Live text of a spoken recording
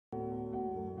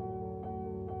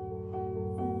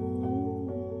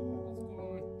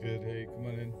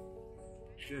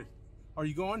Good. Are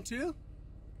you going to?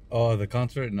 Oh, the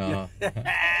concert? No.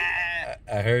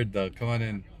 I heard though. Come on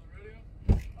in.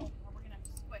 Oh, we're gonna have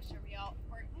to squish. Are we all?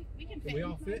 We can fit. Can we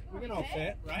all fit? We can all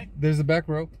fit, right? There's a back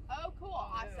row. Oh, cool.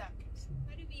 Awesome.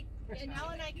 How do we? And Al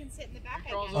and I can sit in the back.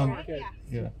 I guess, on. right? Okay.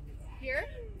 Yeah. Here?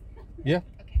 Yeah.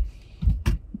 Okay.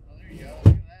 Oh, there you go.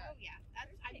 Look at that. Oh yeah.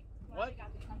 That's I What?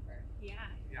 got the comfort. Yeah.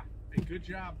 Yeah. Hey, good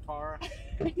job, Tara.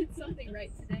 I did something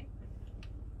right today.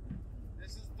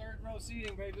 This is third row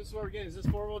seating, babe. This is what we're getting. Is this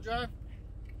 4-wheel drive?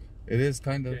 It is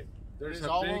kind of. Okay. There's It is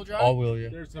a all-wheel big, drive? All wheel, yeah.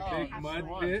 there's a Oh, big that's mud the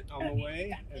one. pit on the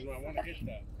way, and I want to hit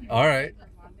that. All right.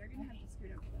 They're gonna have to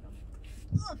scoot up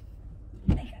a little.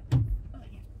 Oh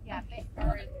yeah. Yeah.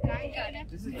 Or guy got it.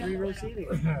 This is 3-row seating.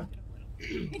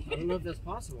 I don't know if that's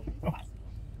possible.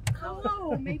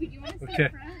 Oh, maybe do you want to sit Okay. in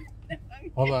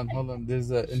front? Hold on. There's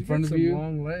a in She front got of some you.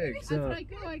 long legs. That's what I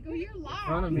go. I go. You're loud. In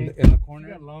front of me. In the You corner.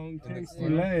 got long, In the tasty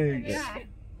corner. legs. Yeah.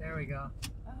 There we go.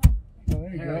 Oh. Oh,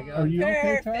 there you There we go. go. Are you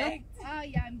okay, Tara? Oh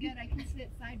yeah, I'm good. I can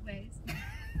sit sideways.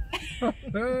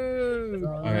 Oh.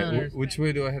 All right. Which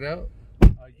way do I head out?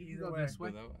 You can go way. this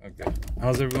way. Okay.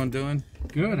 How's everyone doing?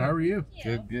 Good. How are you?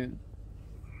 Yeah. Good.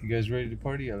 You guys ready to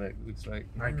party? Looks like.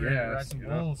 I We're ready to ride guess. some You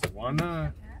know, bulls. why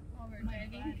not?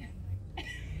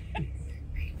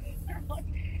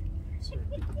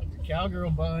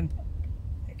 Cowgirl bun.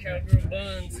 Cowgirl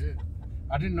buns.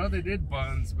 I didn't know they did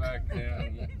buns back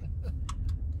then.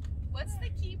 What's the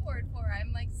keyboard for?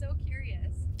 I'm like so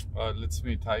curious. It lets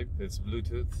me type. It's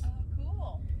Bluetooth. Oh,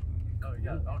 cool. Oh, you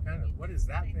got all kind of. What is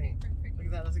that thing? Look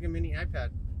at that. That's like a mini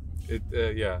iPad.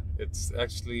 Yeah. It's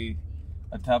actually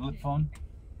a tablet phone.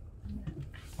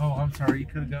 Oh, I'm sorry. You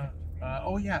could have gone.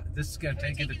 Oh yeah, this is gonna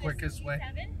take you the quickest way.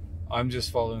 I'm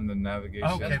just following the navigation.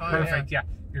 Okay, fine, perfect. Yeah,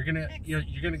 you're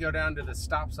gonna go down to the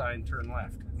stop sign, turn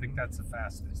left. I think that's the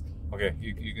fastest. Okay,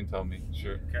 you can tell me.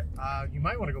 Sure. Okay. You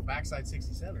might want to go backside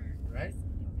 67, right?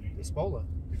 The Spola.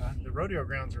 Huh? The rodeo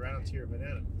grounds are around here,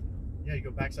 Banana. Yeah, you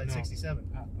go backside No. 67.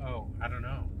 Oh, I don't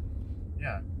know.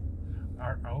 Yeah, Oh,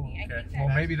 I okay. think Well,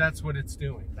 that- maybe that's what it's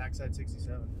doing. backside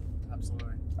 67.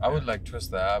 Absolutely. I would like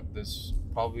trust the app. This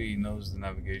probably knows the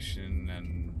navigation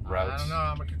and routes. I don't know.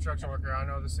 I'm a construction worker. I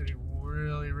know the city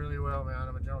really, really well, man.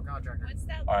 I'm a general contractor. What's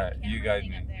that All right, little you camera guide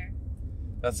thing me. up there?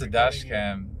 That's a Recording dash you.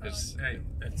 cam. It's Hey,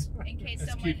 it's In case It's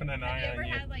someone. keeping an eye have on you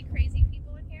you. ever had like crazy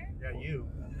people in here? Yeah, you.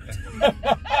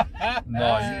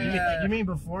 no. You mean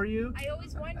before you? I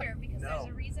always wonder because there's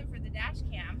a reason for the dash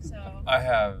cam. So. I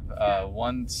have.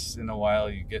 Once in a while,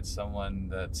 you get someone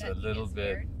that's that a little is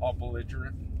bit. weird. all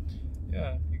belligerent.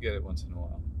 Yeah, you get it once in a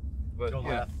while. But Go yeah,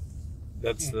 left.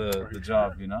 that's the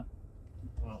job, you know.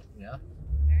 Well, yeah.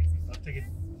 Where is it? I'll take it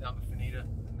down to Finita,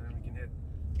 and then we can hit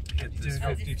It's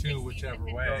Go 52, whichever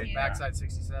way. Yeah. backside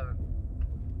 67.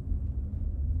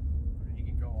 I mean, you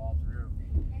can go all through.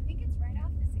 I think it's right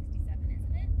off the 67,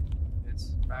 isn't it? It's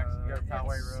back. You go to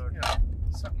Poway It's, Road. you know,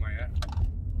 something like that.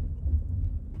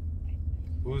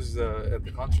 Who's at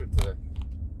the concert today?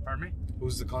 Pardon me?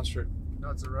 Who's the concert? No,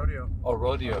 it's a rodeo. Oh,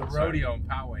 rodeo. The sorry. rodeo in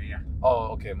Poway, yeah. Oh,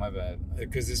 okay, my bad.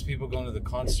 Because there's people going to the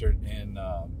concert in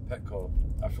Petco.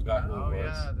 I forgot who Oh it was.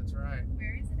 yeah, that's right.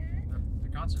 Where is it at? The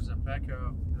concert's at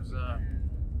Petco. There's a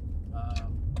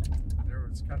there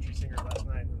was a country singer last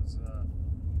night. It was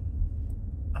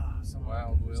some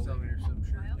Wild was telling Willie me- or some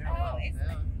shit. Wild Yeah, Oh, wow, is yeah,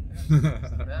 yeah.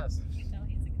 It's the best. You can tell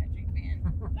he's a country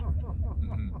fan.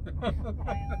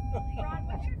 Ron,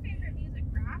 what's your favorite music?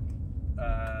 Rock?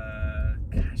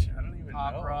 Gosh, I don't even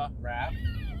Opera. know. Rap.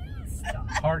 Stop.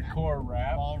 Hardcore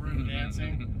rap. Ballroom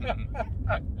dancing.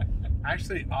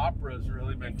 Actually, opera's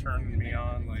really been turning me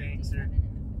on. Like,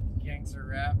 Gangster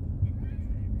rap.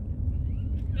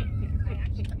 I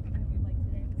actually I would like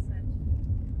today was such.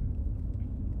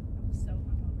 I was so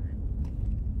hungover.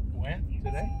 when?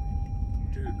 Today?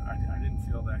 Dude, I didn't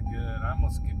feel that good. I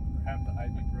almost had the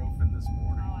ibuprofen this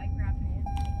morning. Oh, I grabbed it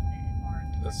and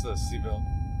Mars. That's the seatbelt.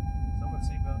 Someone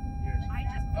seatbelt. Yours. I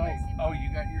just Oh, you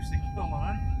got your seatbelt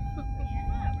on?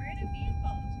 yeah, we're in a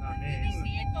vehicle. It's not We're me. in a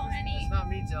vehicle, honey. It's not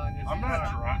me telling you. I'm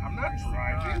not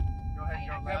driving. Go ahead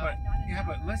and go loud. Yeah,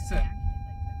 but listen.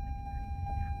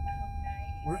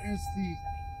 Where is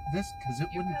this? Because it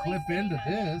wouldn't clip into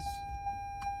this.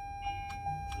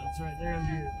 That's right there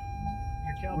under your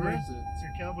cowboy. Where is it? It's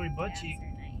your cowboy butt cheek.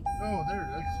 Oh, there it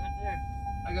is. Right there.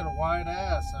 I got a wide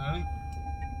ass, honey.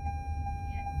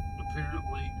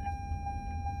 Apparently.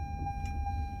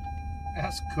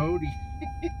 Ask Cody.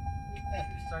 You're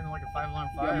starting like a 5-alarm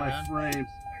Got fire, my man. frame.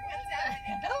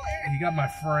 He got my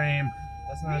frame.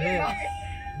 That's not it.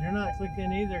 You're not clicked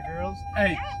in either, girls.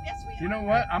 Hey, Yes, we you are. know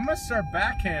what? I'm gonna start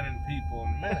backhanding people in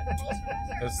a minute.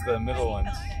 It's the middle ones.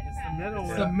 It's the middle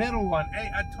It's one. the middle one. Hey,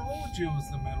 I told you it was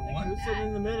the middle one. Who's sitting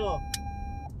in the middle?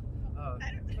 Oh.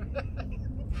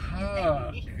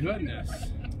 Oh, goodness.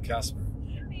 Casper.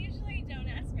 I usually don't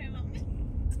ask my mom to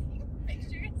take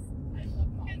pictures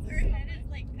because her head is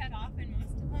like cut off in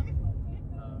most of them.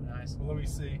 Oh, nice. Well, let me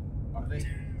see. Are they?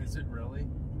 Is it really?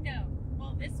 No.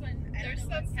 Well, this one, I don't know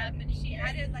what's happening. She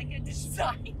added like a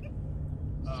design. She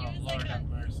Oh, was Lord like have on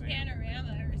mercy.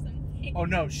 Panorama or something. Oh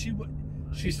no, she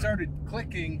started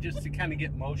clicking just to kind of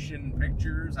get motion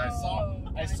pictures. I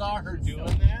saw her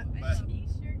doing that, but She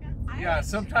sure got yeah,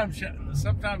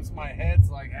 sometimes my head's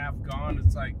like half gone.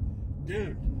 It's like,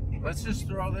 dude, let's just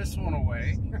throw this one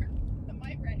away. Am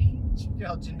I ready? Check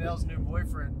out Janelle's new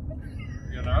boyfriend.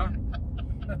 You know?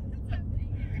 What's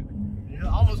happening here?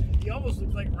 He almost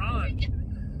looks like Ron.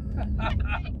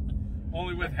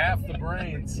 Only with half the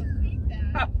brains. You're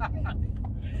like, what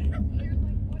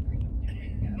are you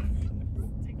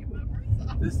doing? Take him over. Look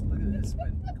at this, been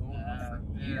going on Yeah,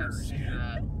 for yeah, years. see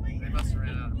that. They must have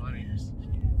ran out of money. She's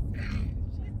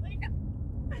like,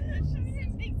 should we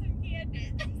take some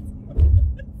candy?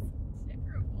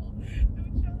 Terrible.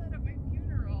 Don't show that at my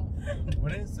funeral.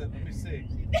 What is it? Let me see.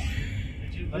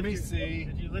 Let me see.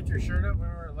 Did you lift your shirt up when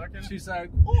we were looking? She's like,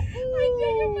 I'm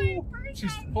taking my purse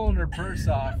she's off. pulling her purse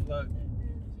off. Look,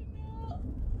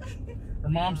 her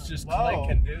mom's just Whoa.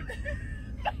 clicking, dude.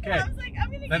 Okay. I was like, I'm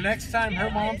gonna The get next time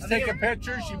her mom's jealous. taking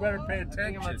pictures, you better pay I think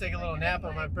I'm gonna attention. take a little nap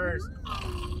on my purse. A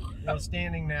little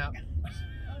standing nap. Oh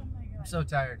my I'm god. so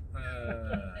tired.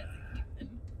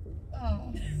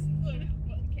 Oh.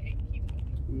 Okay, keep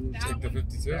going. That Take the one-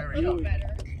 52. There A we go. little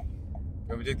better.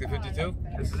 Can we take the Oh, 52? that's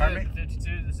better. This is Pardon it, me?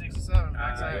 52 to 67. I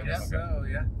Backside, guess yep. so,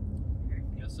 yeah.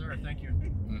 Yes, sir. Thank you.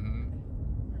 Mm-hmm.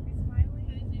 Are we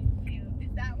smiling? Cute.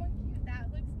 Is that one cute? That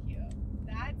looks cute.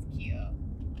 That's cute.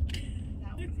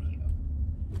 That one's cute.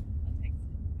 I'll text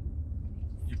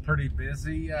it. You pretty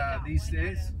busy That these one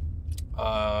days?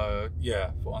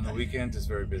 Yeah. On the weekends, it's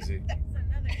very busy. That's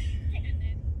another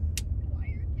cannon.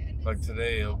 Wire cannon. Like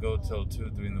today, it'll go till 2,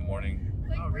 3 in the morning.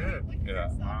 Like, Oh, good. Like Yeah. you're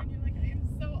yourself and you're like, I am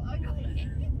so ugly.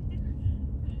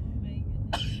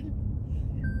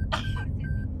 Oh my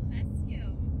goodness. Bless you.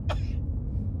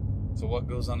 So what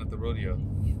goes on at the rodeo?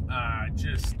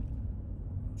 Just,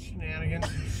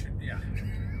 Shenanigans. yeah.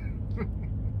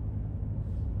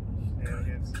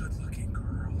 Shenanigans. Good looking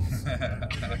girls.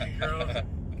 Looking girls,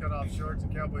 cut off shorts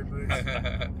and cowboy boots.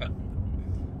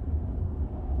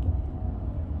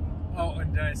 Oh,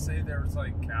 and did I say there was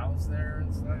like cows there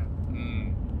and stuff?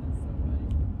 Mm.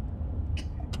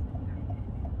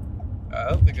 I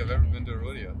don't think I've ever been to a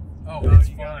rodeo. Oh, No, it's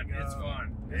you gotta fun. go. It's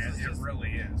fun. This is It just- really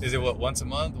is. Is it what, once a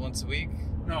month, once a week?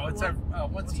 No, it's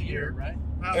once a year, right?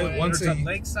 Poway. Once There's a- a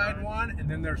lakeside one, and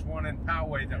then there's one in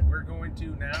Poway that we're going to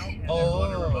now. And there's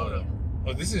one in Ramona.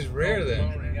 Oh, this is rare then.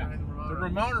 Ramona, yeah. And The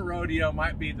Ramona Rodeo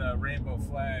might be the rainbow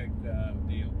flag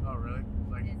deal. Oh, really?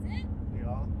 Like, Is it? we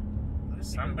all? I didn't think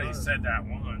Somebody it was. said that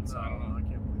once. No, I don't know. I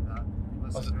can't believe that. Unless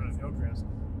it's Also- doing a Hillcrest.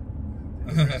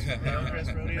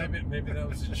 Hillcrest Rodeo? Maybe that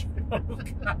was a joke.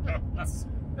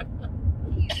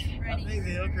 He's I ready. think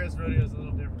the Hillcrest Rodeo is a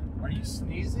little different. Are you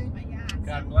sneezing? But yeah, God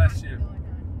something bless you. going on.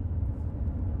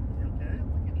 Okay.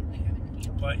 Don't look at me like I'm an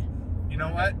idiot. But you know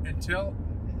what? Until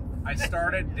I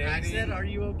started dating I said, are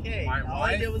you okay? my All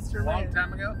I wife did was a turn long around.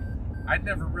 time ago, I'd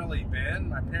never really been.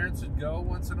 My parents would go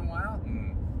once in a while,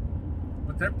 Mm.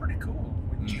 but they're pretty cool.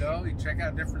 When you go, you check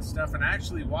out different stuff, and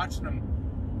actually watching them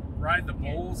ride the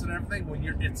bulls and everything. When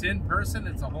it's in person,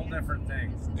 it's a whole different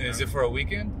thing. Is it for a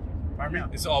weekend? Pardon me?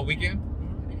 It's all weekend?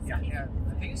 Yeah. Yeah,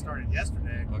 I think it started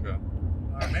yesterday, Okay.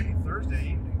 or maybe Thursday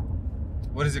evening.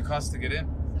 What does it cost to get in?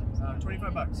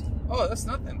 $25. Oh, that's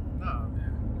nothing. No.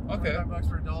 Okay. $25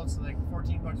 for adults, like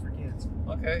 $14 for kids.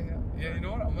 Okay. Yeah, you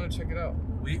know what? I'm going to check it out.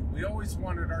 We always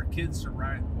wanted our kids to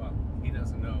ride. Well, he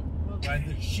doesn't know. Ride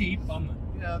the sheep on the.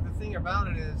 You know, the thing about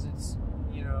it is, it's,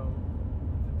 you know,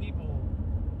 the people,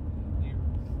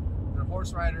 the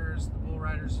horse riders, the bull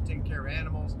riders are taking care of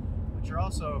animals, but you're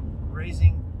also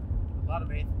raising a lot of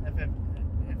FFA,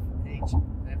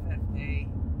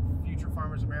 Future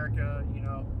Farmers America, you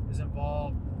know, is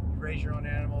involved. You raise your own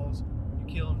animals, you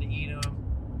kill them to eat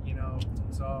them, you know,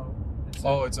 so.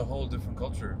 It's a whole different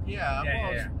culture. Yeah, Yeah,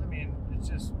 well, yeah. I mean, it's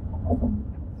just,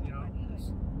 you know,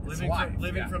 living life,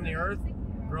 living yeah. from the earth,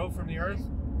 grow from the earth,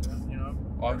 you know.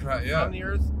 Oh, I'm trying, yeah. From the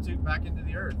earth to back into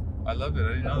the earth. I love it. I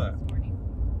didn't know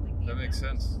that. That makes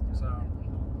sense. So,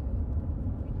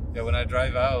 Yeah, when I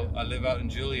drive out, I live out in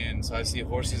Julian, so I see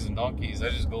horses and donkeys. I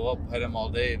just go up, pet them all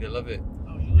day. They love it.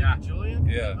 oh, you live Yeah. in Julian?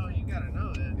 Yeah. Oh, you gotta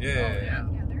know that. Yeah.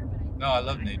 No, I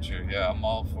love nature. Yeah, I'm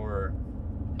all for.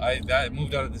 I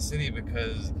moved out of the city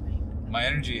because my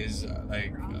energy is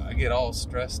like I get all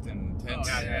stressed and tense.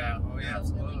 Oh yeah,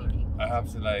 Absolutely. I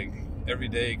have to like every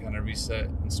day kind of reset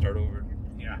and start over.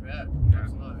 yeah, Yeah, yeah,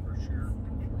 absolutely. for sure.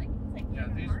 Yeah,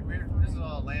 this is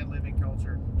all land living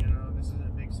culture. You know, this isn't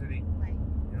a big city.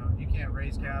 You know, you can't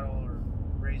raise cattle or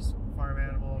raise farm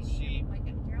animals, sheep,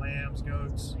 lambs,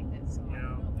 goats. You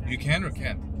know, You can or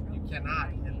can't? you cannot,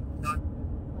 and not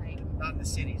in the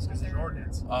cities because there's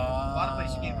ordinance. A lot of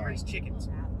places you can't even raise chickens.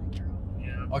 You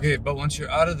know. Okay, but once you're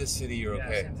out of the city, you're Yeah,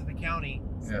 okay. into the county,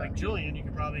 Yeah. like Julian, you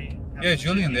could probably. Have Yeah, some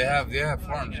Julian, they chickens. have You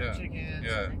farms. can have Yeah, chickens.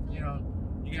 yeah, You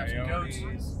know, you get some goats.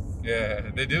 Coyotes,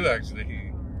 yeah. They do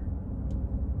actually.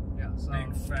 Yeah, so.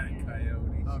 big fat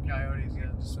coyotes. Oh, coyotes,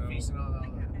 yeah, just So- feasting on all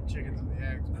the chickens and the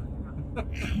eggs.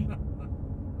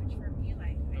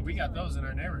 But we got those in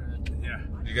our neighborhood. Yeah,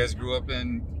 You guys grew up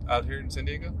out here in San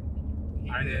Diego?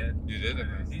 I did. You did? Okay.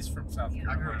 He's from South I grew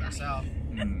up in Carolina. the South.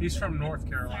 Mm. He's from North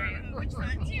Carolina. Which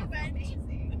one too, but amazing.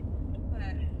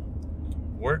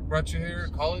 Work brought you here?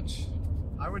 College?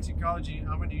 I went to college.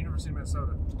 I went to University of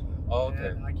Minnesota. Oh, okay.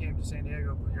 And I came to San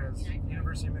Diego because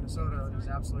University of Minnesota is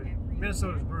absolutely.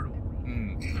 Minnesota's brutal.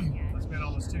 Mm. I spent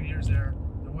almost 2 years there.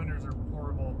 The winters are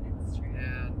horrible,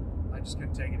 and I just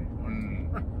couldn't take it anymore.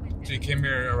 Mm. So you came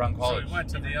here around So college? we went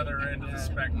to the other end of the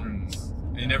spectrum.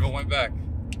 Mm. You never went back?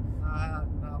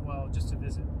 Well, just to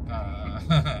visit.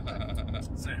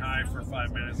 Say hi for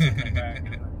 5 minutes and come back.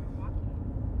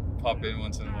 Pop in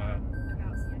once in a while.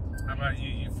 How about you?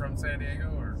 You from San Diego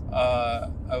or? I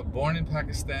was born in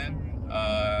Pakistan.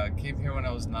 Came here when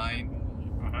I was 9.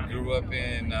 Grew up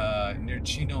in near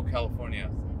Chino, California.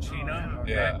 Chino?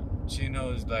 Okay. Yeah.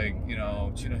 Chino is like, you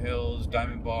know, Chino Hills,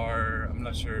 Diamond Bar. I'm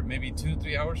not sure. Maybe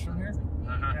 2-3 hours from here.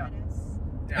 Uh-huh.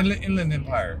 Yeah. Inland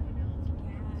Empire.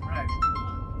 Right.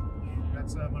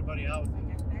 That's my buddy Al. Grew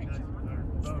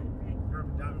up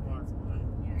in Diamond Bar.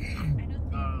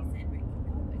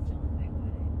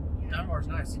 Diamond Bar's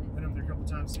nice. Been up there a couple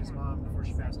times to see his mom before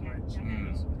she passed away. It's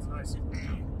nice.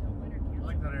 I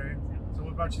like that area. So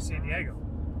what about you, San Diego?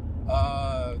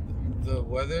 The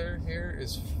weather here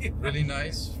is really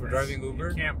nice for driving Uber.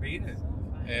 You can't beat it.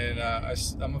 And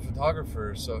I'm a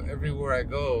photographer, so everywhere I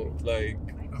go, like,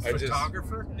 I just,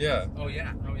 Photographer? yeah. Oh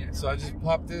yeah. Oh yeah. So I just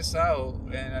pop this out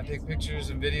and I take pictures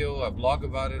and video. I blog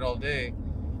about it all day.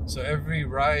 So every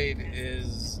ride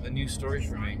is a new story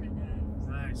for me.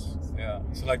 Nice. Yeah.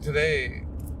 So like today,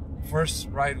 first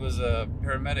ride was a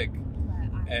paramedic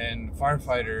and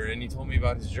firefighter, and he told me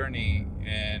about his journey,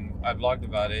 and I blogged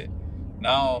about it.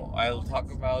 Now I'll talk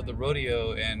about the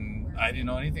rodeo, and I didn't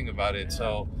know anything about it,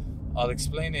 so I'll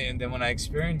explain it, and then when I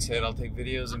experience it, I'll take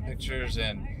videos and pictures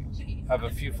and have a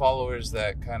few followers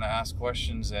that kind of ask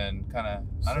questions and kind of,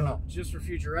 I don't know. Just for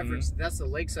future reference, that's the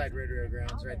Lakeside Rodeo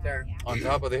Grounds right there. On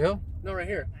top of the hill? No, right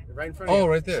here. Right in front of you. Oh,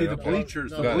 right there. See the Okay.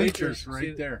 bleachers? No, The got it. bleachers See,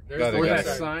 right there. There's Got the it, Or got that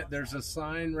Lakeside. sign. There's a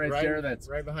sign right, Right- there. That's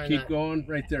right behind keep that. going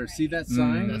right there. See that Mm.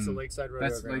 sign? That's the Lakeside Rodeo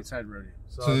That's Grounds. Lakeside Rodeo.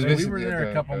 So, So there's they- We basically- were there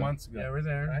okay, a couple okay. months ago. yeah, we're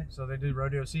there. Right? So they do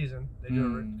rodeo season. They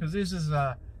do because this is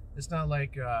it's not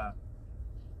like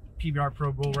PBR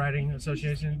Pro Bull Riding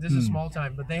Association. This is small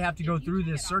time, but they have to go through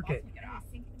this circuit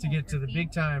to get to the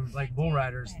big time like bull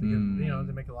riders. To get, you know,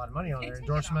 they make a lot of money on their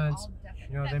endorsements.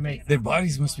 You know, they make. Their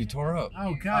bodies must be tore up.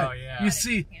 Oh God! Oh, yeah. You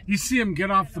see them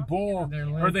get off the bull, They're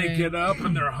or they limping. get up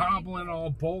and they're hobbling all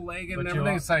bow-legged and But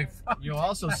everything. It's like, fuck. You'll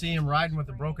also see them riding with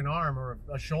a broken arm or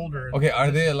a shoulder. Okay,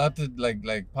 are they allowed to like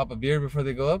pop a beer before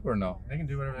they go up or no? They can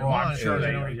do whatever they Oh, want. I'm sure as long as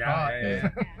they don't are. get Yeah,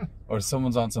 caught. yeah, Or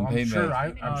someone's on some I'm pain sure. med.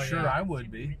 I'm Oh, sure yeah. I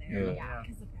would be. Yeah.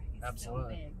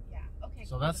 Absolutely.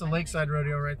 So that's the Lakeside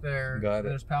Rodeo right there. Got it. And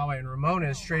there's Poway, and Ramona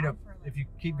is straight up. If you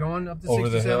keep going up to Over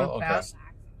the 67, hill? Okay.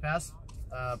 past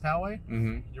Poway,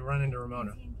 Mm-hmm. you run into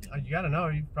Ramona. You got to know.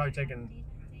 You've probably taken.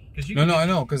 Cause you No, can no, get- I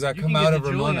know, because I you come can out get of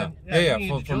to Ramona. Julian. Yeah, you can get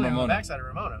from to Julian on the Ramona. backside of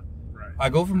Ramona. Right. I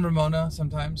go from Ramona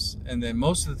sometimes, and then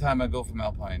most of the time I go from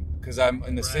Alpine, because I'm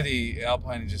in the Right. city.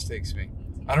 Alpine just takes me.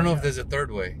 I don't know if there's a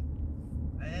third way.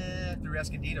 Through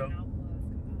Escondido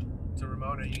to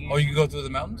Ramona. You You can go through the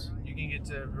mountains. You can get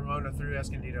to Ramona through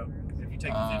Escondido if you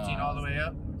take the Ah. 15 all the way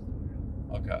up.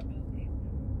 Okay.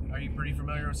 Are you pretty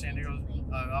familiar with San Diego?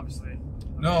 Obviously.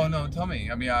 No, tell me.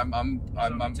 I mean, I'm So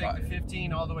if you take the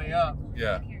 15 all the way up,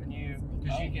 yeah. and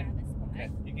because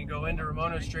you can go into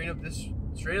Ramona straight up this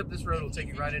road will take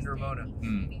you right into Ramona.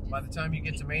 Mm. By the time you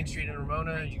get to Main Street in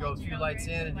Ramona, you go a few lights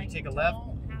in and you take a left,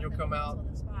 and you'll come out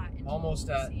almost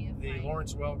at the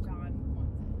Lawrence Welk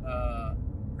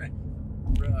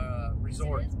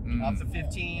resort Mm. off the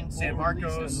 15, San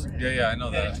Marcos, Yeah, I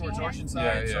know heading that. towards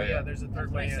Oceanside. Yeah, So yeah. there's a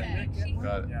third way in.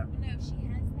 Got it. Yeah.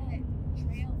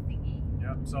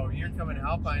 Yep. So you're coming to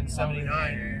Alpine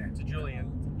 79 to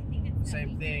Julian.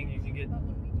 same thing. You can get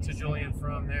to Julian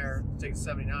from there. It takes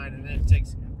 79, and then it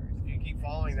takes. If you keep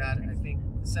following that, I think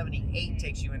 78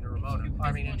 takes you into Ramona.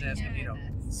 I mean into Escondido.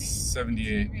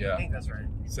 78, I yeah. think that's right.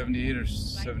 78 or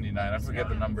 79. I forget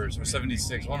the numbers. Or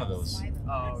 76, one of those.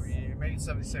 Oh, yeah, maybe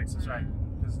 76. That's right.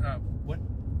 'Cause, What?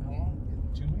 How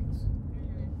long? 2 weeks?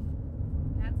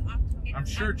 That's October. I'm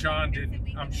sure John did.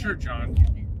 I'm sure John.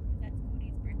 That's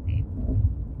Cody's birthday.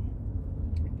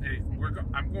 Hey,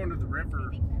 I'm going to the I river.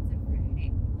 think that's a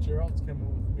Friday. Gerald's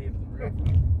coming with me to the river.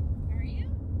 Are you?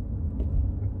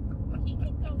 He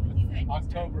can go with you anytime.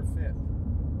 October 5th.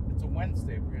 It's a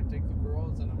Wednesday. We're going to take the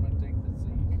girls and I'm going to take the Z.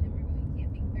 And then we're going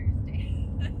camping Thursday.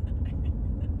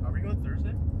 are we going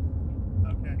Thursday?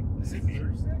 Okay. Is it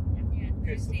Thursday? Yeah,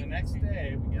 Okay, so the next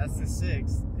day we get That's the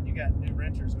 6th, and you got new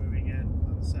renters moving in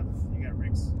on the 7th. You got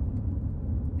Rick's.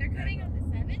 They're coming on the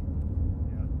 7th?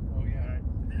 Yeah. Oh yeah.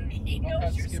 He I'll knows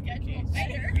have your Skip the schedule keys.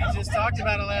 better. We just talked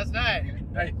about it last night.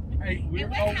 Hey, And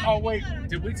what happened wait. on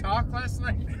Did we October? talk last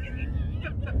night? I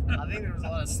think there was a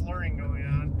lot of slurring going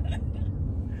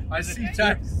on. I see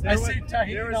There was-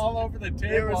 Tahini all over the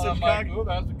there was table. some I'm like, oh,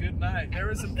 that was a good night. There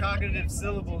were some cognitive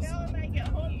syllables Now when I get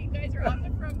home, you guys are on the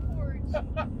front porch.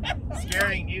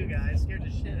 scaring you guys. Scared the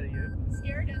shit out of you.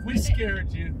 Scared us. We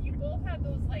scared you. You both have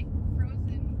those like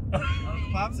frozen.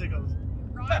 Popsicles.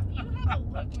 Rock. You have a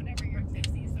look whenever you're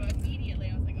tipsy, so immediately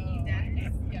I was like, oh, yeah.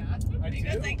 I He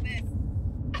goes do? like this.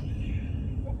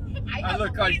 I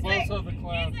look like he's both of the He's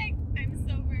clowns. like, I'm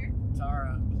sober.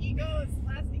 Tara. He goes this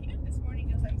morning.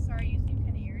 He goes, I'm sorry, you seem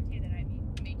kind of irritated. I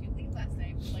made you leave last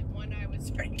night. Like one eye was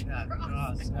starting to Yeah, cross.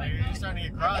 cross. I'm Now like, you're oh. starting to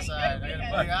get cross-eyed. I gotta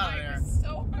pull you out of I there. was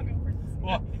so hungover this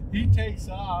Well, morning. he takes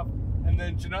off, and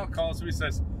then Janelle calls me. He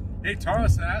says, "Hey,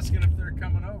 Tara's asking if they're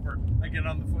coming over." I get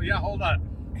on the phone. Yeah, hold on.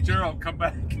 Gerald, come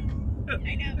back. I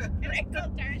know. And I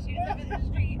told Tara she was over the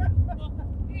street.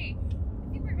 Hey, I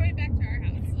think we're going back to our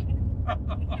house.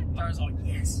 Tara's like,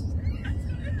 yes.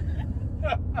 I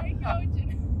go,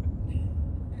 Janelle.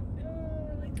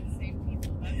 We're like the same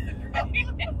people. That's the problem.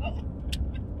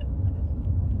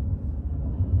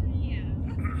 Yeah.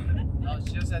 I was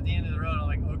just at the end of the road. I'm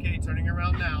like, okay, turning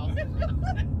around now.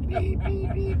 Beep,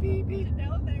 beep, beep, beep, beep.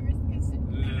 Janelle and I were,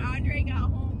 when Andre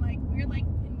got home, like, we were like,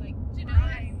 in like,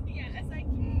 Janelle, yeah, it's like,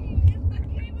 hey, we'll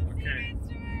see you Okay, guys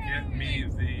tomorrow. Get me I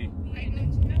know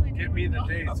Janelle, I Get know me the we're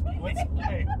dates.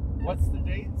 What's the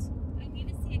dates? I need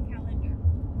to see a calendar.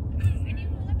 I need to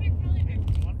pull up your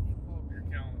calendar. Why don't you pull up your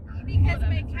calendar? Because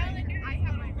my calendar, I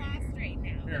have it lost right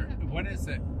now. Here, what is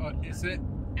it? Is it?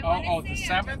 I wanna Oh, the say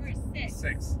 7th? October 6th.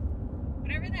 6th.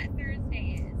 Whatever that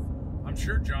Thursday is. I'm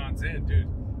sure John's in, dude.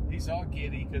 He's all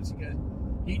giddy because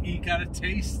he got a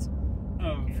taste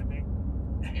of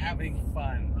having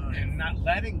fun and not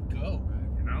letting go,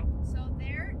 you know? So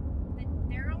they're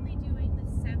only doing the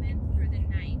 7th through the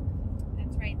 9th.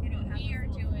 That's right. They don't have We are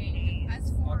the full doing days.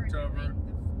 Us four are October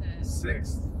doing the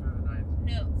 6th. Through the 9th.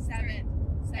 no 7th.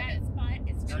 That spot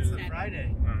is That's for the 7. Friday.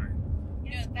 All right.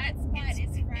 No, that spot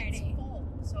is Friday. It's full.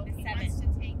 So The if he 7th. wants to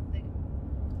take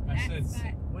I That said,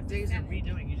 spot. What days are we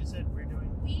doing? You just said we're doing.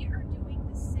 we are doing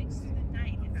the 6th to the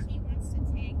 9th. If he wants to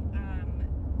take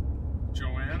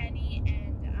Joanne? Penny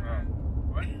and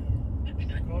What?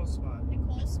 Nicole spot.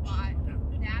 Nicole's spot,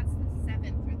 that's the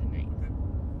 7th through the 9th.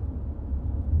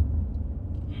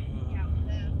 Yeah,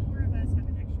 the 4 of us have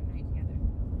an extra night together.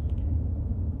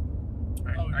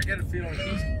 I get a feeling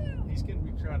He's gonna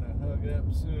be trying to hug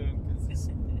up soon because this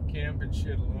camping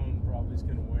shit alone probably is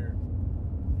gonna wear.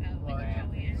 Well, yeah,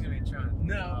 he's gonna be trying.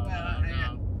 No,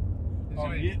 He's Oh,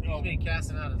 gonna be, yeah, he's gonna be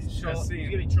casting out his. You should've He's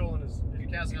seen. gonna be trolling his.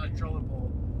 Casting out his trolling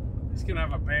pole. he's gonna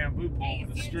have a bamboo pole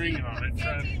with a string on it.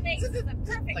 Sandy Lakes is a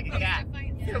perfect Like a place cat. to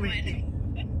find It's gonna be-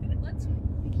 someone. Let's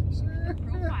vacation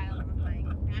profile on like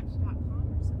Match.com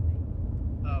or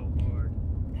something. Oh Lord.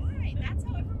 Why? That's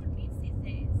how everyone meets these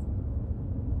days. Do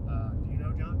you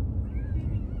know John?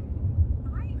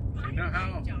 You know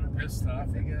how like John. pissed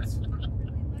off he gets? I really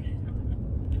like John.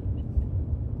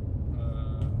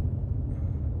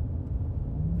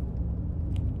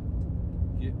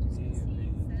 Get He says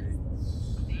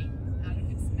things out of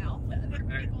his mouth that other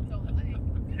people don't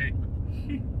like. Hey,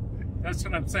 that's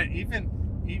what I'm saying.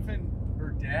 Even her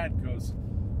dad goes,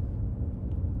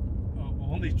 "Oh,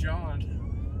 only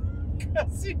John,"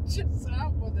 because he just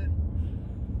out with it.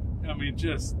 I mean,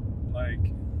 just like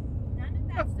None of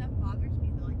that stuff bothers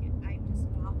me though. Like I'm just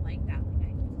not like that.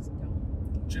 Like I just don't.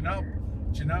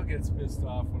 Janelle gets pissed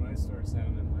off when I start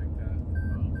sounding like that.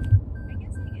 I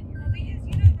guess I get Well, because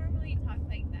you don't normally talk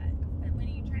like that. But when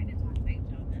you try to talk like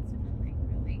John, that's when I'm like,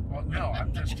 really? Well, no,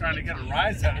 I'm just trying to get a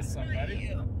rise out of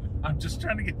somebody. I'm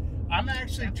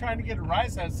actually trying to get a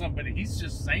rise out of somebody. He's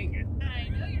just saying it. I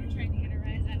know you're trying to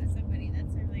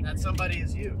That somebody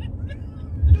is you.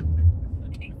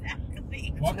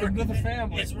 Exactly. Welcome to the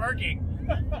family. It's working.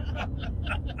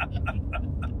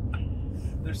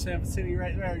 There's Sam City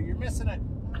right there. You're missing it.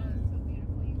 So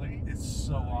beautiful, you Like, guys. it's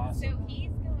so awesome. So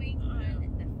he's going on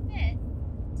the 5th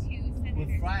to Senator's With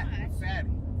Fatty. Blush. Fatty. Where's that?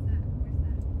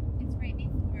 It's right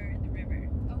before the river.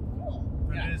 Oh,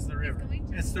 cool. Yeah. It is the river. He's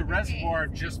going to It's the Friday, reservoir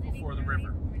so he's just leaving before the Friday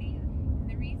river. morning. And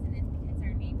the reason is because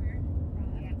our neighbor,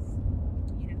 Rob,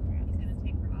 you know, Rob's going to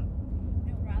take Rob.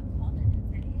 No, Rob called in and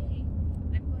said, hey,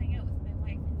 I'm going out with my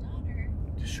wife and daughter.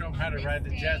 To show him how to on ride the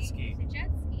this jet day ski. to jet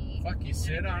ski. Fuck, you Wanna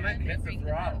sit go on it and hit the bring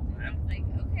throttle, boat. And I man. was like,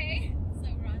 okay. So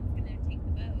Ron's going to take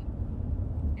the boat.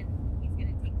 And he's going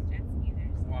to take the jet ski there.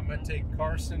 So Well, I'm going to take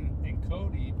Carson and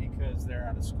Cody because they're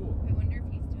out of school. I wonder if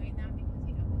he's doing that because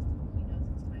he knows his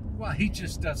time. Well, he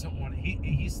just doesn't want to.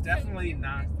 He's definitely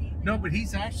not. No, but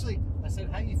he's actually. I said,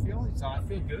 how you feeling? He's all, I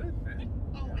feel good, man.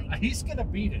 Oh, He's going to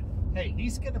beat it. Hey,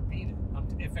 he's going to beat it.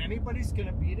 If anybody's going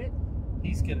to beat it,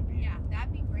 he's going to beat yeah,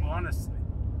 that'd be great. it. Honestly.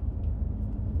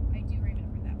 I do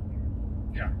remember that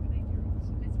part. Yeah. But I do.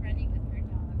 She was running with her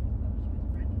dog. Oh, she was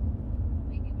running.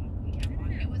 Maybe walking. Yeah,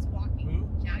 walking. It was walking.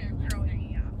 Who? Jenna throwing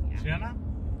me off. Yeah. Jenna?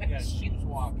 Yeah, she was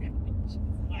walking.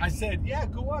 I said, yeah,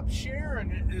 go up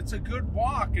Sharon. It's a good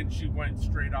walk. And she went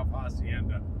straight up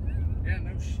Hacienda. Yeah,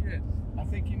 no shit. I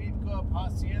think you need to go up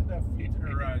Hacienda a few,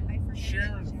 or I forget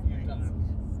Sharon that a few Jenna is times.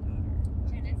 his daughter.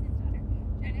 Jenna's his daughter.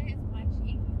 Jenna is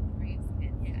watching the Braves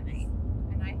kids tonight.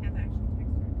 And I have actually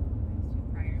texted her two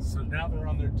prior. So now they're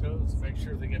on their toes to make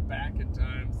sure they get back in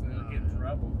time so they don't get in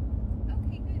trouble.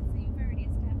 Okay, good. So you've already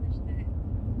established that.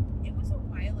 It was a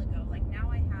while ago. Like now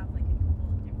I have like a couple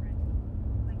of different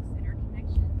like sitter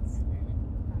connections.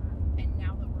 And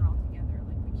now that we're all together,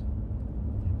 like we can.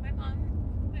 My mom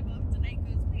tonight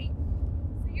goes, wait.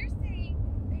 So you're saying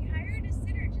they hired a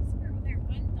sitter just for their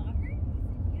one daughter? I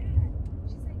said, yeah.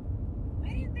 She's like, why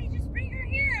didn't they just bring her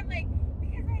here? I'm like,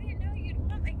 because I didn't know you'd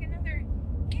want like another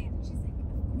kid. And she's like, of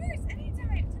course,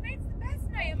 anytime. Tonight's the best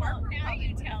night. I'm like, now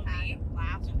you tell me.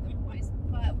 Laughs with the boys,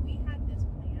 but we had this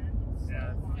planned so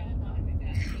Yeah. long ago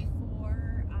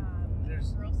before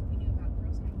There's- girls we knew about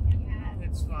girls night camp. Yeah.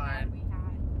 It's fine.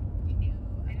 We knew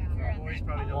about. Boys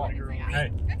probably don't want a girl.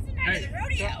 Hey, That's the night of the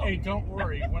rodeo. don't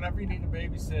worry. Whenever you need a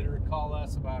babysitter, call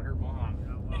us about her mom.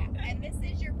 And this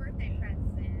is your birthday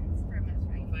presents from us,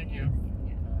 right? Thank you.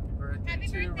 Yeah. Happy birthday Happy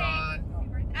to birthday. Ron.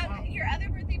 Happy birthday. Your other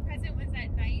birthday present was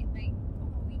that night, like the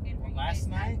whole weekend. where you Last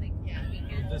guys had, night? like, Yeah. the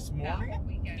weekend. This morning? That whole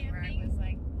weekend where I was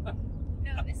like,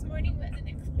 No, this morning wasn't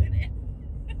included.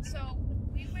 so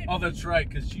we would. Oh, that's right,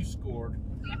 because you scored.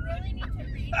 We really need to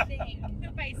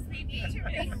rethink. By sleeping. We need to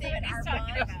rethink our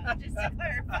talking month. about, just to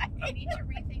clarify. We need to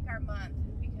rethink our month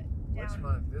because Which down-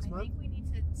 month? This I month? think we need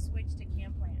to switch to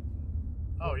CAMPLAND.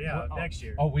 Oh yeah, Oh, next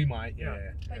year. Oh, we might. Yeah.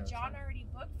 But Yeah, John already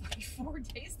booked like 4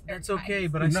 days there. That's okay,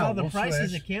 but I No, saw the we'll prices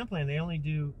switch. at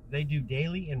CAMPLAND. They do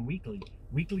daily and weekly.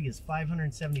 Weekly is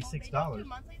 $576.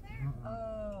 Monthly there?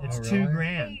 Oh. It's Oh,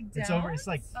 $2,000. They It's over. It's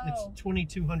like don't? it's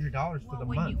 $2,200 for Well, the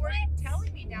when month. you were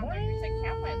telling me down there, you said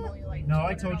CAMPLAND only like. No,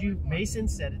 I told you $200 more. Mason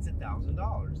said it's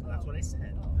 $1,000. That's what I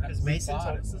said. Because We Mason thought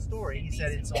told it us the was. story. He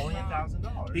said it's only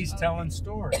 $1,000. He's telling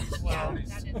stories. Well,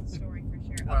 He's- that is a story for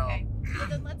sure. Well- Okay. Well,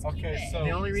 then let's keep Okay, it. so-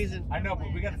 The only reason, I know,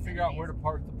 but we got to figure out where to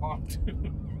park the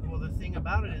pontoon. well, the thing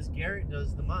about it is Garrett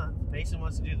does the month. Mason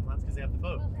wants to do the month because they have the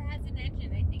boat. Well, if it has an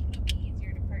engine, I think it'll be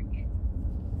easier to park it.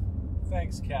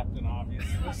 Thanks, Captain Obvious.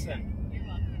 Listen, You're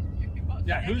welcome. You're welcome.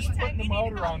 yeah, who's Anytime putting the you need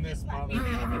motor help, on this just let me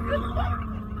mother?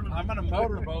 know. I'm on a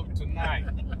motorboat tonight.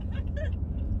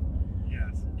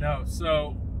 Yes. No,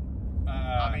 so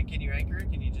I mean, can you anchor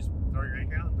it? Can you just throw your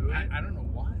anchor out and buoy it? I don't know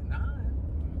why not.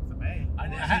 It's a bay. I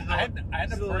Well, had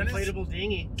it's an a little apprentice. inflatable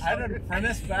dinghy. I had an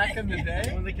apprentice back in the One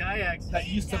day of the kayaks. that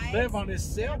used to live on his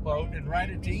sailboat and ride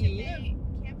a dinghy in.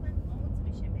 CAMPLAND owns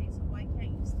Mission Bay, so why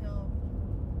can't you still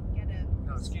get a?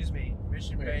 No, excuse me.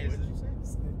 Mission Bay is. What'd you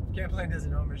say? CAMPLAND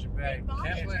doesn't own Mission Bay. They bought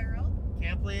it, CAMPLAND. Gerald.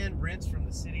 CAMPLAND rents from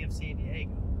the city of San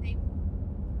Diego. They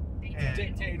The And-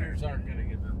 dictators aren't going to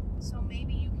give them. So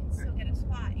maybe you can still get a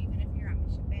spot even if you're at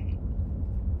Mission Bay.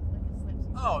 Like a slip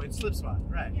spot. Oh, it's slip spot,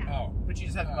 right? Yeah. Oh, But you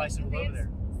just have to Oh. bicycle over there.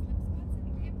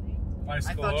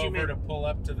 bicycle thought you over meant- to pull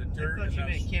up to the I dirt. thought and you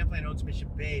meant those- CAMPLAND owns Mission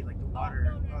Bay, like the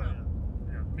water. no.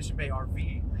 Yeah. Mission Bay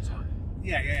RV resort.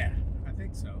 Yeah, I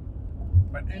think so.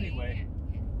 But anyway,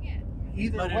 Yeah.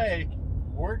 either But way,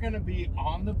 we're going to be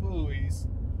on the buoys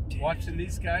watching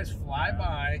these guys fly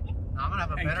by. I'm gonna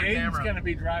have a And better Caden's camera. going to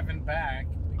be driving back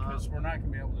because we're not going to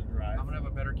be able to drive. I'm gonna have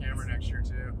a better camera next year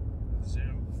too.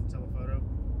 Zoom, telephoto.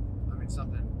 I mean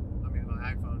something. I mean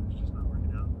my iPhone is just not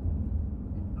working out.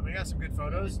 I mean I got some good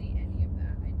photos. I didn't see any of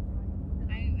that.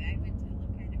 I went to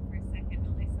look at it for a second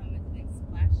and I saw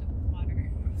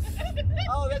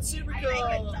Oh, that's super I never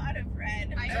cool. thought of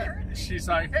red. I heard She's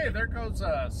like, hey, there goes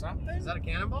something. Is that a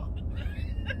cannonball?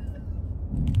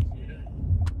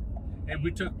 Hey,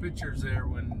 we took pictures there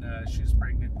when she was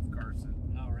pregnant with Carson.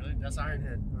 Oh, really? That's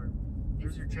Ironhead.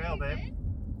 Here's your trail, babe.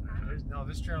 No,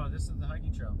 this trail. This is the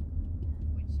hiking trail.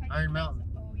 Iron Mountain.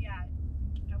 Oh yeah,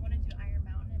 I want to do Iron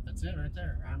Mountain. That's it, right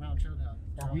there. Iron Mountain Trail.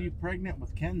 Are we pregnant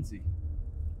with Kenzie?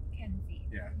 Kenzie.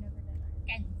 Yeah. I've never done that.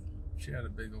 Kenzie. She had a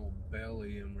big old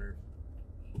belly, and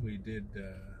we did.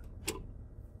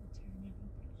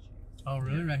 Oh,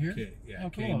 really? Right here? Yeah, Oh,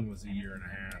 cool. Kane was a year and a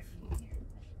half.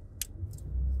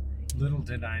 Little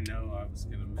did I know I was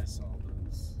gonna miss all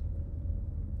those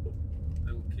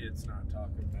little kids not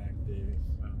talking back days.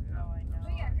 Oh, I know.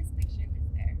 Oh yeah, this picture was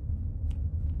there.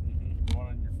 The one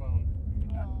on your phone.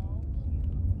 Oh,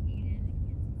 cute.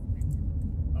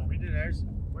 Oh, we did ours.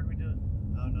 Where did we do it?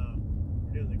 Oh, no.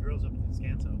 We're doing the girls up at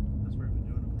Descanso. That's where we've been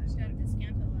doing them We've done recently.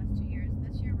 Descanso the last 2 years.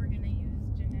 This year we're gonna use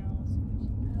Janelle's.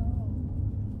 Sister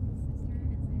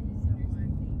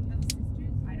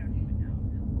sisters. I don't even know.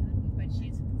 But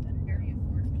she's very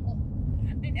affordable. I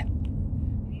know. I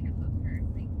need to book her.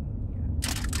 Like, yeah.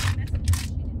 Message her. She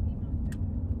didn't email me.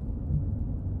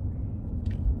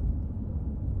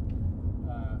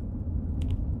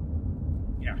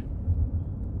 Yeah.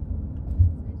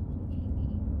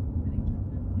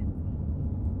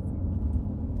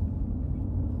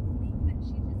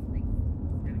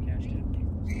 Get a cash tip.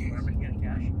 Remember to get a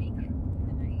cash?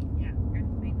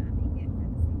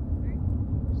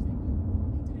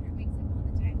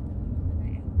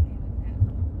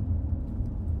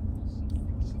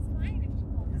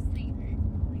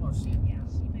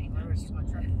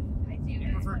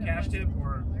 You prefer cash tip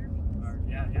or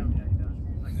yeah, he does.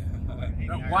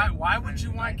 No, why would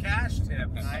you want cash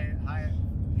tips? I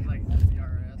like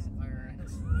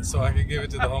IRS. So I can give it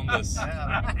to the homeless,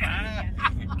 Yeah.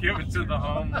 Give it to the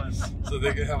homeless so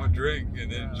they can have a drink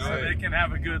and enjoy so they it. can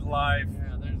have a good life.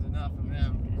 Yeah, there's enough of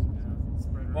them.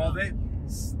 Spread Well,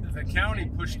 around. the county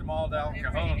pushed them all to El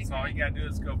Cajon, so all you gotta do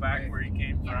is go back where you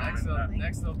came from.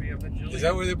 Next there'll be a bajillion. Is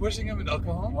that where they're pushing him in El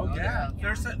Cajon? Oh yeah,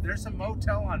 yeah. there's a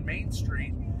motel on Main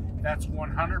Street that's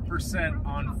 100%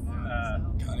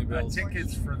 on County bills.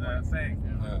 tickets for the thing.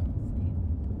 Yeah.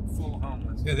 Full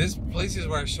homeless. Yeah, there's places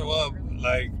where I show up.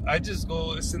 Like, I just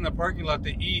go sit in the parking lot to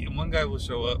eat, and one guy will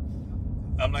show up.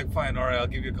 I'm like, fine, all right, I'll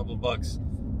give you a couple of bucks.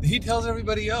 He tells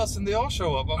everybody else, and they all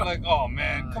show up. I'm like, oh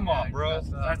man, come on, bro.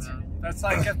 That's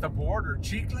like at the border.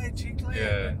 Chicle.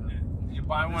 Yeah. You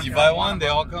buy one. You buy one, they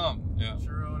all come. Yeah.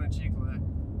 Churro and a chicle.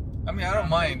 I mean, I don't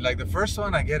mind. Like, the first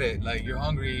one, I get it. Like, you're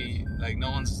hungry. Like,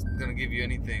 no one's gonna give you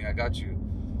anything. I got you.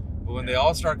 But when they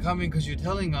all start coming because you're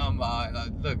telling them,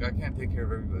 look, I can't take care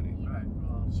of everybody. Right.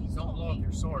 Well, don't blow up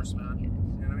your source, man. You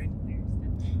know what I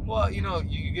mean? Well, you know,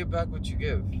 you get back what you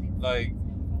give. Like,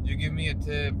 you give me a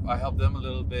tip, I help them a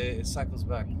little bit, it cycles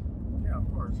back. Yeah,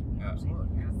 of course. Yeah. Absolutely.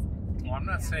 Well, I'm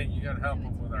not saying you gotta help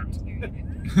them with our. It's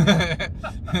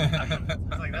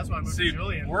like that's why I moved See, to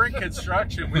Julian. we're in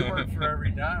construction. We work for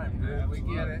every dime, dude. We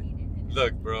get it.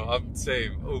 Look, bro, I'm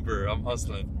same. Uber, I'm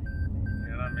hustling.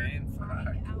 You know what I mean?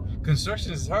 Fuck.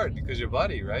 Construction is hard because your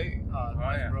body, right? Oh, Oh,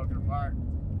 yeah. broken apart.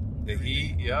 The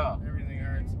heat, yeah. Everything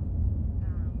hurts.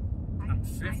 I'm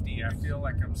 50. I feel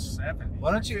like I'm 70.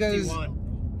 Why don't you guys? 51.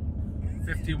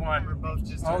 51. We're both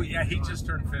just. Oh turned yeah, he 51. just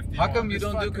turned 50. How come you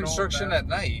don't do construction at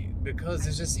night? Because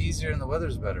it's just easier and the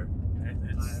weather's better.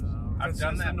 I've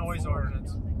done that The noise before.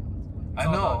 ordinance. I It's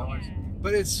all know, about noise.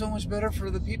 but it's so much better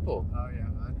for the people. Oh yeah,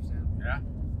 I understand. Yeah.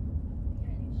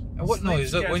 And what Sleep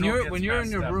noise? Look, when schedule you're gets in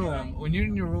messed your up, room, yeah. when you're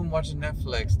in your room watching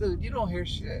Netflix, dude, you don't hear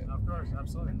shit. Of course,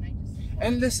 absolutely.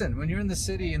 And listen, when you're in the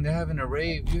city and they're having a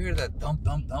rave, you hear that thump,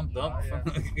 thump, thump, thump. Oh,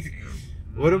 yeah.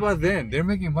 What about then? They're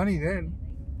making money then.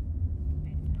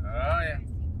 Oh yeah.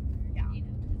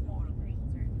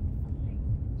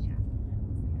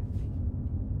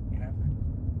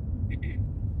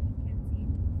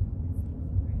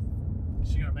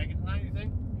 Is she gonna make it tonight? You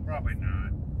think? Probably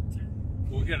not.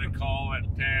 We'll get a call at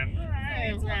 10.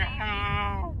 I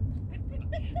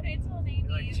told Amy.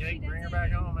 You're like, Jake, bring her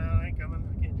back home, man. I ain't coming.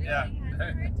 I can't do Yeah.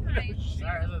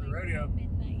 Sorry, I was at the rodeo.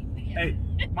 Hey,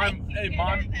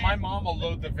 my mom will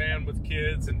load the van with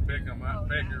kids and pick her up.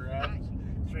 that.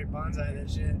 Straight bonsai that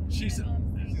shit. She's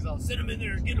She's all, sit them in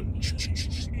there, get them.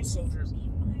 Soldiers.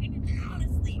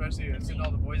 Especially send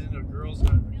all the boys into a Girl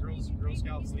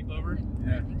Scout sleepover.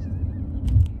 yeah.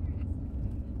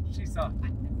 She's all. The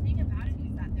thing about it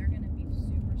is that they're going to be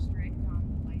super strict on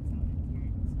the lights out at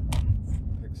 10, so that's.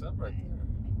 Picks up right there.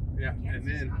 Yeah, Kansas and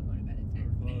then. not going to bed at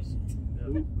 10. Close.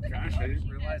 Ooh, gosh, I didn't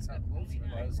realize how close it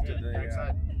was to the.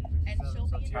 Backside. And she'll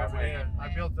be in I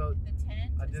the built the.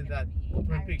 I did that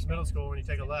Twin Peaks Middle School when you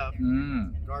take a left.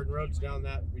 Garden Road's down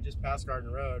that. We just passed Garden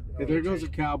Road. Hey, there goes a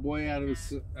cowboy out of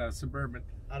the Suburban.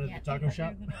 Out of the taco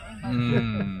shop.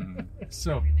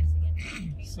 So,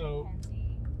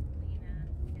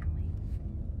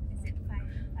 Is it 5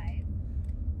 and 5?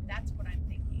 That's what I'm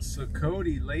thinking. so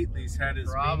Cody lately's had his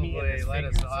Probably Mimi and his let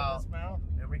us fingers in out. his mouth.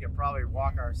 And we could probably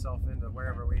walk ourselves into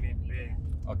wherever we need to be.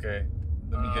 Okay.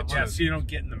 Let me get Yeah, you. so you don't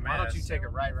get in the mess. Why don't you take a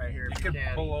right here? You if can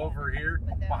can. pull over here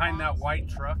behind that white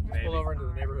truck, maybe. Pull over into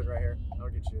the neighborhood right here. I'll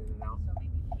get you in and out.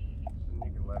 And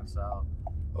you can let us out.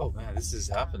 Oh man, this is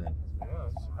happening. Yeah,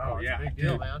 it's Oh, it's yeah. a big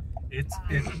deal,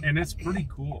 Dude. man. It's pretty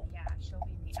cool. Yeah, she'll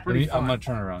be It's the pretty I'm fun. gonna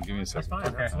turn around. Give me a That's second. fine.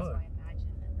 Okay. Absolutely.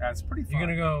 That's pretty fun. You're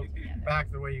gonna go back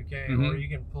the way you came, Mhm. or you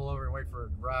can pull over and wait for a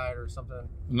ride or something.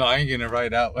 No, I ain't gonna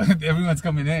ride out. Everyone's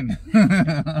coming in.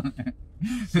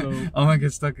 So- I'm gonna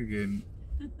get stuck again.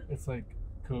 It's like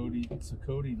Cody. So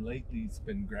Cody lately's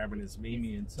been grabbing his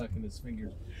Mimi and sucking his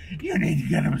fingers. You need to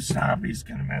get him a stop. He's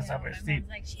gonna mess up his teeth.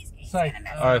 Like, she's It's like,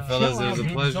 All right, fellas, it was a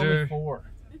chill out, dude. It's only pleasure.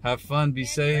 4. Have fun. Be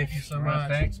safe. Thank you so All right,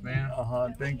 much. thanks, man.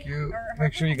 Thank you.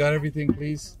 Make sure you got everything,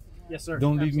 please. Yes, sir.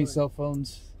 Don't leave me Absolutely. cell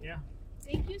phones.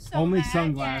 Thank you so Only much.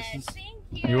 sunglasses. Thank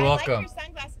you. You're I welcome. like your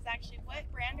sunglasses, actually.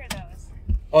 What brand are those?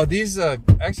 Oh, these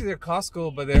actually they're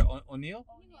Costco, but they're O'Neill. O'Neill,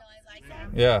 I like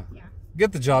them. Yeah. Yeah.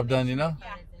 Get the job done, you know.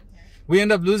 Yeah. We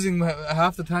end up losing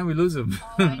half the time. We lose them.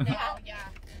 Oh, I know. Yeah.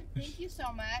 Thank you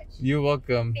so much. You're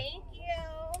welcome. Thank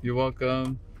you. You're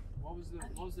welcome. What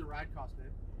was the ride cost, babe?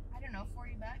 I don't know,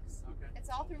 $40. Okay. It's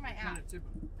all through my app. Tip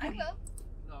him. I will.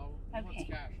 No, Okay.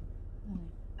 cash.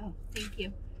 Oh, thank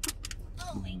you.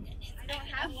 Oh my goodness. I don't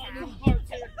have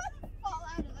cash. Fall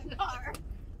out of the car.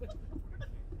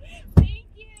 Thank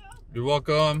you. You're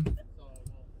welcome. It was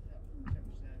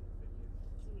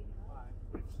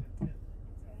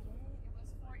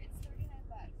it's $39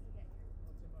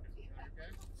 to get here.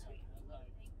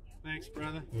 Thanks,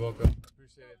 brother. You're welcome.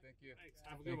 Appreciate it. Thank you. Thanks.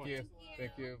 Have a good Thank one. you.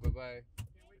 Thank you. Bye bye.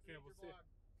 Okay, we'll see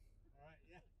you.